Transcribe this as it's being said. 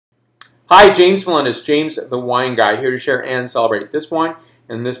Hi, James Melendez, James the Wine Guy, here to share and celebrate this wine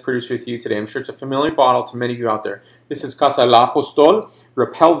and this producer with you today. I'm sure it's a familiar bottle to many of you out there. This is Casa Lapostolle,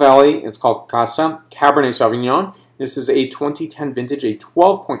 Rappel Valley. It's called Casa Cabernet Sauvignon. This is a 2010 vintage, a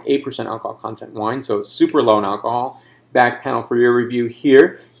 12.8% alcohol content wine, so it's super low in alcohol. Back panel for your review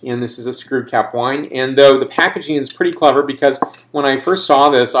here, and this is a screw cap wine. And though the packaging is pretty clever, because when I first saw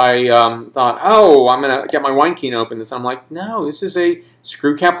this, I thought, oh, I'm gonna get my wine key and open this. I'm like, no, this is a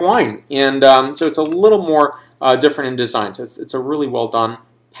screw cap wine, and so it's a little more different in design. So it's a really well done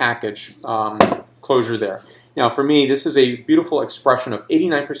package closure there. Now, for me, this is a beautiful expression of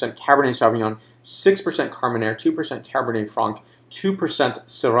 89% Cabernet Sauvignon, 6% Carmenere, 2% Cabernet Franc, 2%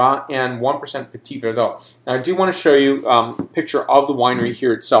 Syrah, and 1% Petit Verdot. Now, I do want to show you a picture of the winery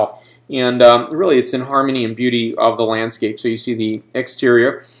here itself, and really it's in harmony and beauty of the landscape. So you see the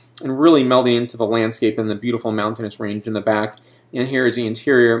exterior and really melding into the landscape and the beautiful mountainous range in the back, and here is the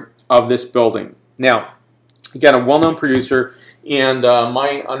interior of this building. Now, again, a well-known producer, and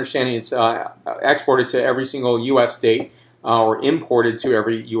my understanding it's exported to every single U.S. state or imported to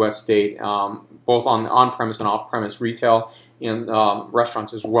every U.S. state, both on-premise and off-premise retail and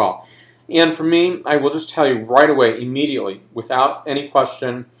restaurants as well. And for me, I will just tell you right away, immediately, without any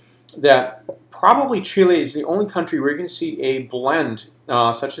question, that probably Chile is the only country where you're going to see a blend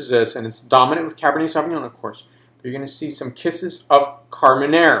such as this, and it's dominant with Cabernet Sauvignon, of course, but you're going to see some kisses of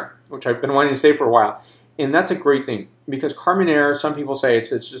Carmenere, which I've been wanting to say for a while. And that's a great thing, because Carmenere, some people say it's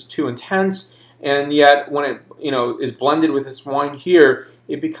just too intense, and yet when it is blended with this wine here,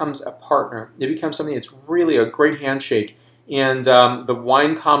 it becomes a partner. It becomes something that's really a great handshake, and the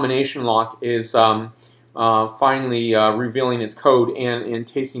wine combination lock is finally revealing its code and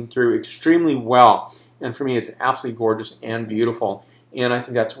tasting through extremely well. And for me, it's absolutely gorgeous and beautiful. And I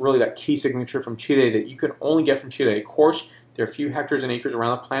think that's really that key signature from Chile that you can only get from Chile. Of course, there are a few hectares and acres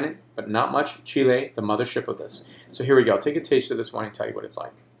around the planet, but not much. Chile, the mothership of this. So here we go. Take a taste of this wine and tell you what it's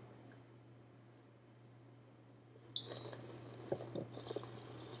like.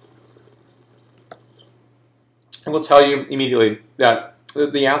 I will tell you immediately that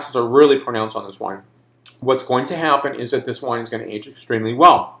the acids are really pronounced on this wine. What's going to happen is that this wine is going to age extremely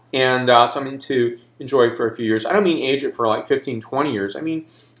well, and something to enjoy for a few years. I don't mean age it for like 15, 20 years. I mean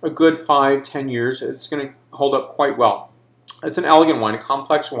a good 5, 10 years. It's going to hold up quite well. It's an elegant wine, a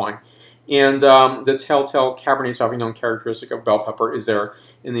complex wine, and the telltale Cabernet Sauvignon characteristic of bell pepper is there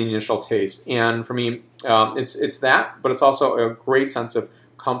in the initial taste. And for me, it's that, but it's also a great sense of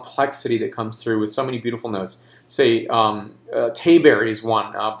complexity that comes through with so many beautiful notes. Say, tayberry is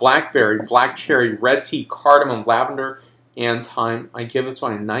one, blackberry, black cherry, red tea, cardamom, lavender, and thyme. I give this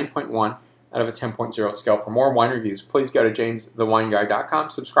one a 9.1 out of a 10.0 scale. For more wine reviews, please go to jamesthewineguy.com.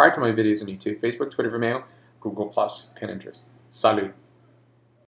 Subscribe to my videos on YouTube, Facebook, Twitter, Vimeo, Google+, Pinterest. Salut!